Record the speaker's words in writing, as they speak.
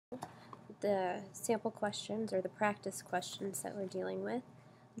the sample questions or the practice questions that we're dealing with.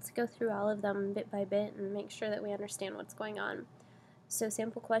 Let's go through all of them bit by bit and make sure that we understand what's going on. So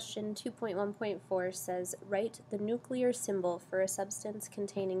sample question 2.1.4 says, write the nuclear symbol for a substance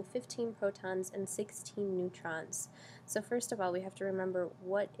containing 15 protons and 16 neutrons. So first of all, we have to remember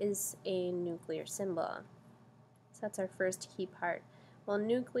what is a nuclear symbol. So that's our first key part. Well,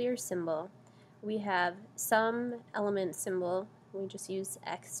 nuclear symbol, we have some element symbol. We just use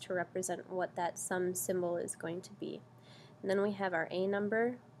X to represent what that sum symbol is going to be. And then we have our A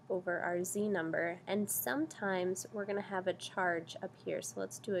number over our Z number, and sometimes we're going to have a charge up here. So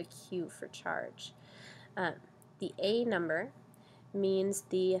let's do a Q for charge. The A number means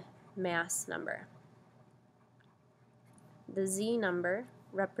the mass number. The Z number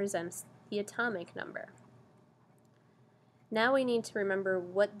represents the atomic number. Now we need to remember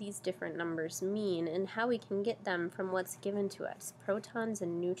what these different numbers mean and how we can get them from what's given to us, protons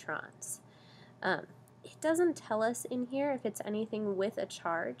and neutrons. It doesn't tell us in here if it's anything with a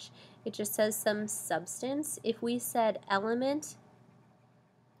charge. It just says some substance. If we said element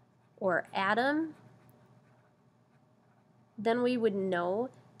or atom, then we would know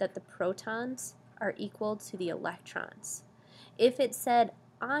that the protons are equal to the electrons. If it said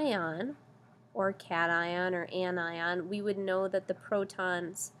ion, or cation or anion, we would know that the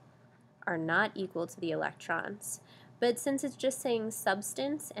protons are not equal to the electrons. But since it's just saying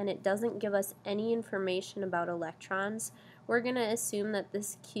substance and it doesn't give us any information about electrons, we're going to assume that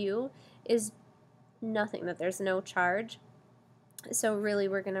this Q is nothing, that there's no charge. So really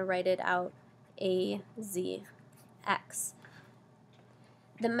we're going to write it out A, Z, X.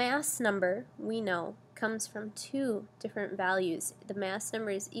 The mass number, we know, comes from two different values. The mass number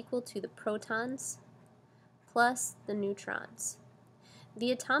is equal to the protons plus the neutrons.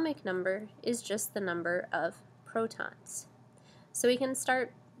 The atomic number is just the number of protons. So we can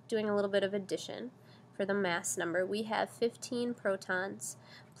start doing a little bit of addition. For the mass number, we have 15 protons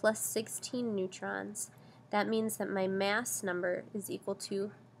plus 16 neutrons. That means that my mass number is equal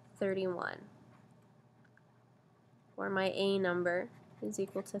to 31. Or my A number is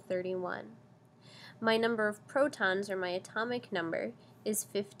equal to 31. My number of protons, or my atomic number, is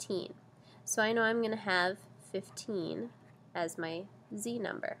 15. So I know I'm going to have 15 as my Z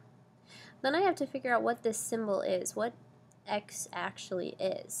number. Then I have to figure out what this symbol is, what X actually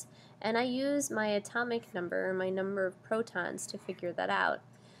is. And I use my atomic number, or my number of protons, to figure that out.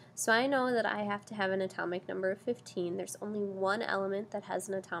 So I know that I have to have an atomic number of 15. There's only one element that has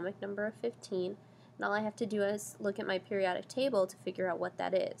an atomic number of 15. And all I have to do is look at my periodic table to figure out what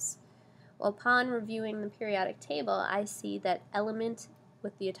that is. Well, upon reviewing the periodic table, I see that element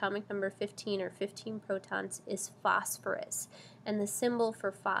with the atomic number 15 or 15 protons is phosphorus, and the symbol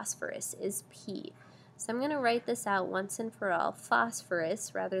for phosphorus is P. So I'm going to write this out once and for all,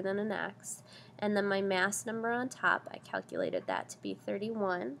 phosphorus rather than an X, and then my mass number on top, I calculated that to be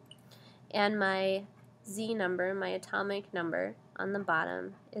 31, and my Z number, my atomic number, on the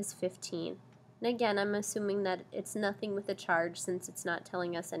bottom is 15. And again, I'm assuming that it's nothing with a charge since it's not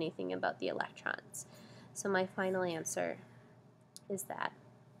telling us anything about the electrons. So my final answer is that.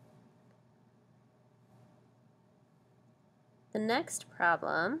 The next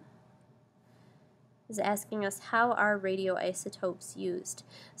problem is asking us, how are radioisotopes used?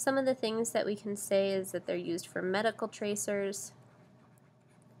 Some of the things that we can say is that they're used for medical tracers.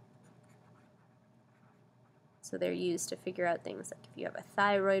 So they're used to figure out things like if you have a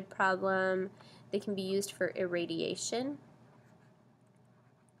thyroid problem. They can be used for irradiation.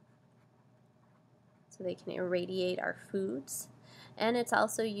 So they can irradiate our foods. And it's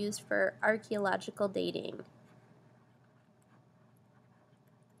also used for archaeological dating.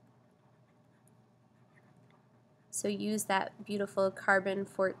 So use that beautiful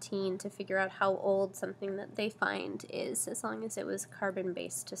carbon-14 to figure out how old something that they find is, as long as it was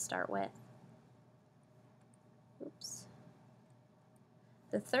carbon-based to start with. Oops.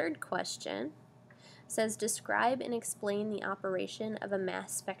 The third question says, describe and explain the operation of a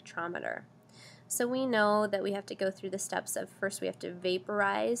mass spectrometer. So we know that we have to go through the steps of, first we have to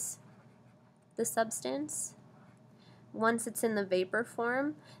vaporize the substance. Once it's in the vapor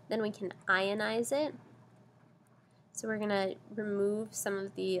form, then we can ionize it. So we're going to remove some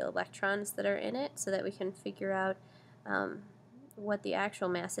of the electrons that are in it so that we can figure out what the actual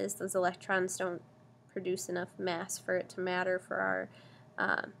mass is. Those electrons don't produce enough mass for it to matter for our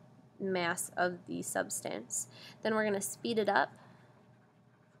mass of the substance. Then we're going to speed it up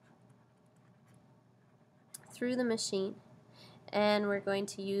through the machine, and we're going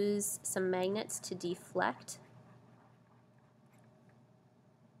to use some magnets to deflect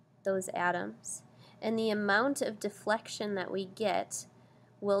those atoms. And the amount of deflection that we get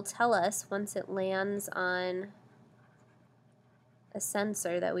will tell us once it lands on a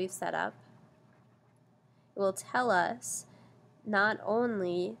sensor that we've set up. It will tell us not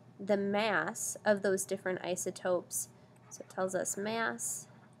only the mass of those different isotopes, so it tells us mass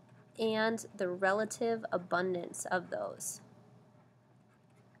and the relative abundance of those.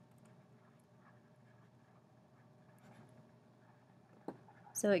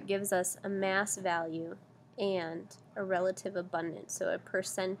 So it gives us a mass value and a relative abundance, so a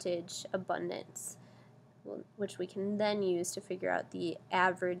percentage abundance, which we can then use to figure out the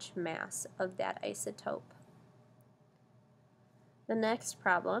average mass of that isotope. The next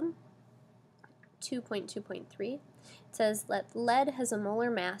problem, 2.2.3, it says that lead has a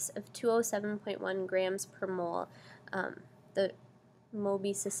molar mass of 207.1 grams per mole. The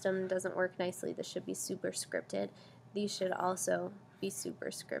Moby system doesn't work nicely. This should be superscripted. These should also be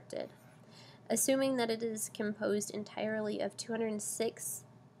superscripted. Assuming that it is composed entirely of 206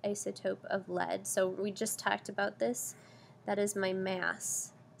 isotope of lead, so we just talked about this, that is my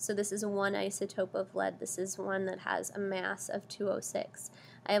mass. So this is one isotope of lead. This is one that has a mass of 206.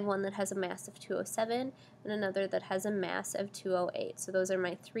 I have one that has a mass of 207 and another that has a mass of 208. So those are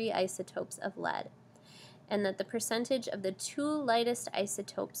my three isotopes of lead. And that the percentage of the two lightest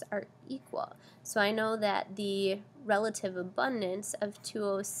isotopes are equal. So I know that the relative abundance of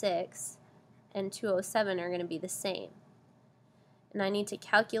 206 and 207 are going to be the same. And I need to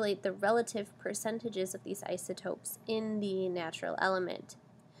calculate the relative percentages of these isotopes in the natural element.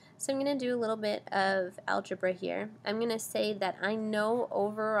 So I'm going to do a little bit of algebra here. I'm going to say that I know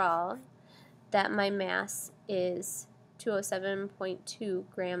overall that my mass is 207.2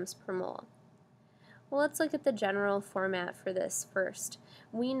 grams per mole. Well, let's look at the general format for this first.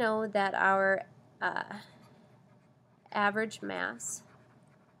 We know that our average mass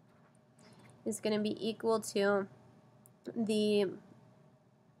is going to be equal to the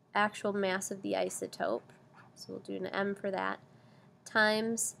actual mass of the isotope, so we'll do an M for that,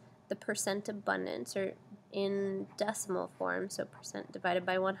 times the percent abundance, or in decimal form, so percent divided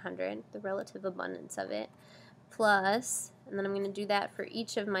by 100, the relative abundance of it, plus, and then I'm going to do that for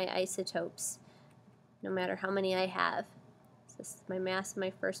each of my isotopes, no matter how many I have. So this is my mass of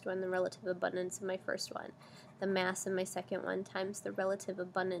my first one, the relative abundance of my first one, the mass of my second one times the relative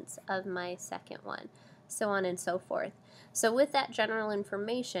abundance of my second one, so on and so forth. So with that general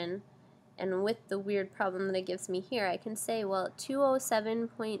information, and with the weird problem that it gives me here, I can say, well,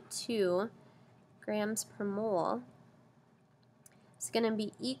 207.2 grams per mole is going to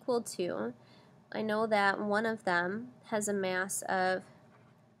be equal to, I know that one of them has a mass of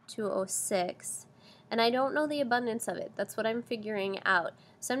 206, and I don't know the abundance of it. That's what I'm figuring out.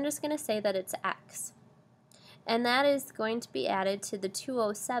 So I'm just going to say that it's X. And that is going to be added to the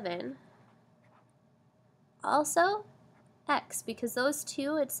 207, also X, because those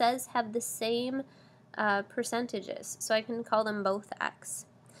two, it says, have the same percentages. So I can call them both X.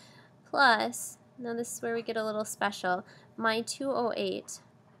 Plus, now this is where we get a little special, my 208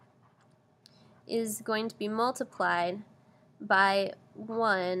 is going to be multiplied by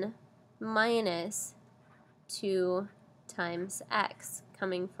 1 minus 2 times X,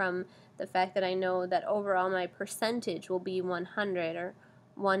 coming from the fact that I know that overall my percentage will be 100, or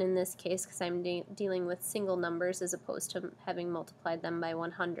 1 in this case because I'm dealing with single numbers as opposed to having multiplied them by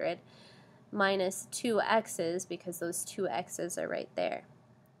 100, minus 2 x's because those 2 x's are right there.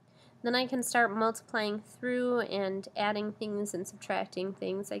 Then I can start multiplying through and adding things and subtracting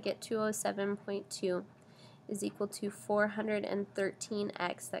things. I get 207.2 is equal to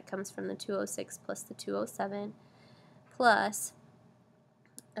 413x. That comes from the 206 plus the 207. Plus,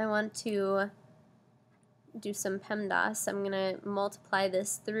 I want to do some PEMDAS. I'm going to multiply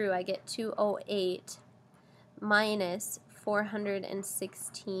this through. I get 208 minus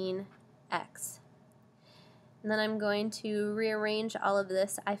 416x. And then I'm going to rearrange all of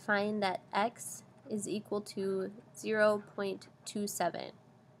this. I find that x is equal to 0.27,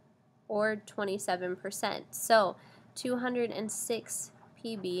 or 27%. So 206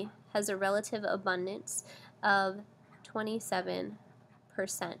 PB has a relative abundance of 27%.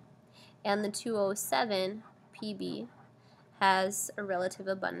 And the 207 PB has a relative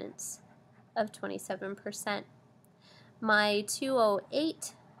abundance of 27%. My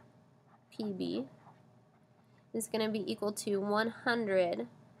 208 PB is going to be equal to 100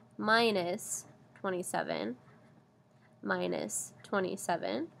 minus 27 minus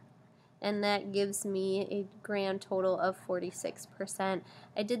 27, and that gives me a grand total of 46%.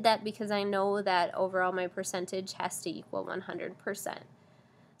 I did that because I know that overall my percentage has to equal 100%.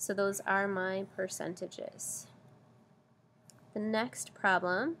 So those are my percentages. The next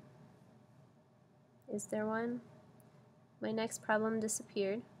problem, is there one? My next problem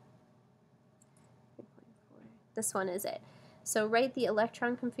disappeared. This one is it. So write the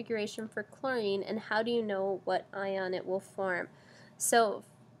electron configuration for chlorine, and how do you know what ion it will form? So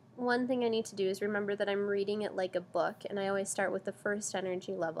one thing I need to do is remember that I'm reading it like a book, and I always start with the first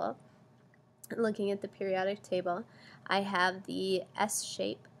energy level. Looking at the periodic table, I have the S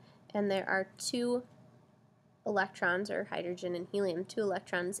shape, and there are 2 electrons, or hydrogen and helium, 2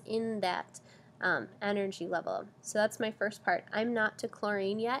 electrons in that energy level. So that's my first part. I'm not to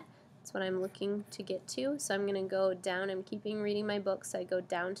chlorine yet. That's what I'm looking to get to. So I'm going to go down. I'm keeping reading my book, so I go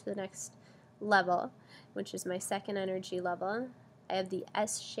down to the next level, which is my second energy level. I have the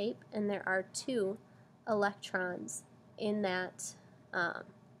S shape, and there are 2 electrons in that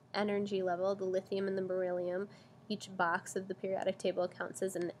energy level, the lithium and the beryllium. Each box of the periodic table counts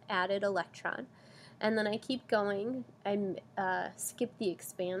as an added electron. And then I keep going. I skip the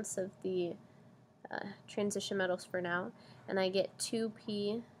expanse of the transition metals for now, and I get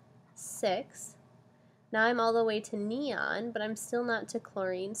 2p6. Now I'm all the way to neon, but I'm still not to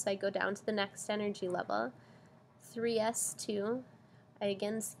chlorine, so I go down to the next energy level, 3s2. I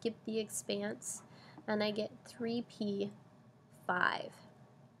again skip the expanse, and I get 3p5.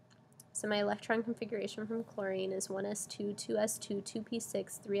 So my electron configuration from chlorine is 1s2, 2s2,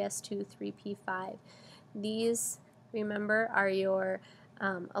 2p6, 3s2, 3p5. These, remember, are your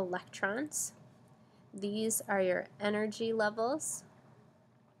electrons. These are your energy levels,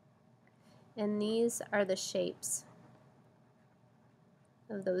 and these are the shapes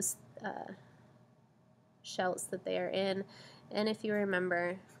of those shells that they are in. And if you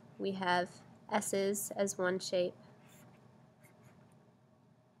remember, we have S's as one shape,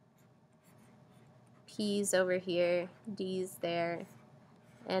 P's over here, D's there,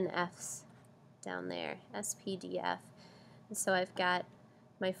 and F's down there, S, P, D, F. And so I've got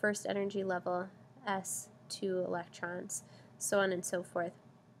my first energy level, S, 2 electrons, so on and so forth.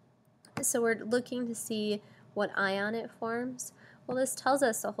 So we're looking to see what ion it forms. Well, this tells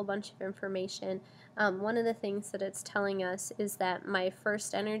us a whole bunch of information. One of the things that it's telling us is that my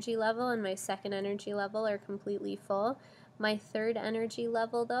first energy level and my second energy level are completely full. My third energy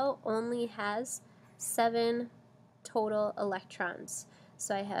level, though, only has 7 total electrons.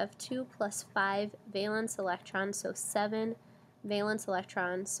 So I have 2 plus 5 valence electrons, so 7 valence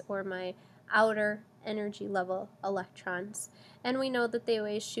electrons, or my outer energy level electrons. And we know that they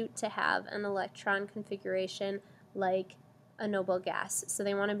always shoot to have an electron configuration like a noble gas. So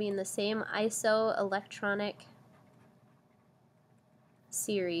they want to be in the same isoelectronic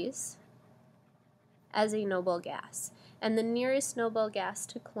series as a noble gas. And the nearest noble gas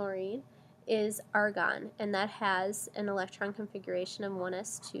to chlorine is argon, and that has an electron configuration of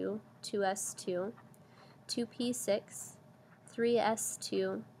 1s2, 2s2, 2p6,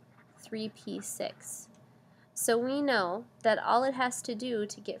 3s2, 3p6. So we know that all it has to do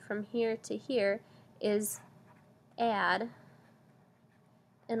to get from here to here is add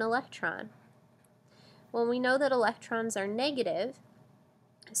an electron. Well, we know that electrons are negative,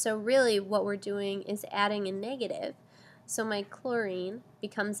 so really what we're doing is adding a negative. So my chlorine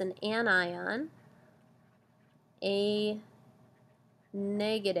becomes an anion, a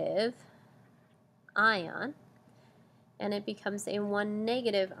negative ion, and it becomes a 1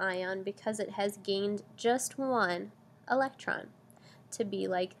 negative ion because it has gained just 1 electron to be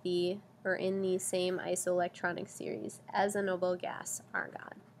like the, or in the same isoelectronic series as a noble gas,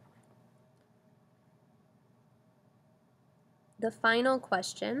 argon. The final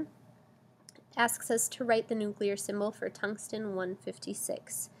question asks us to write the nuclear symbol for tungsten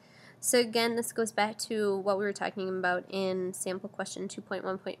 156. So again, this goes back to what we were talking about in sample question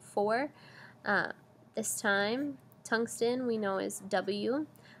 2.1.4. This time, tungsten we know is W.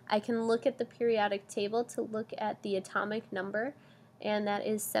 I can look at the periodic table to look at the atomic number, and that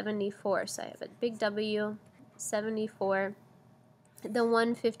is 74. So I have a big W, 74. The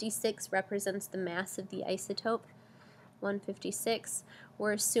 156 represents the mass of the isotope, 156.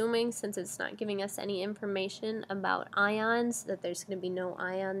 We're assuming, since it's not giving us any information about ions, that there's going to be no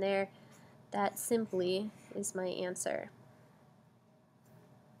ion there. That simply is my answer.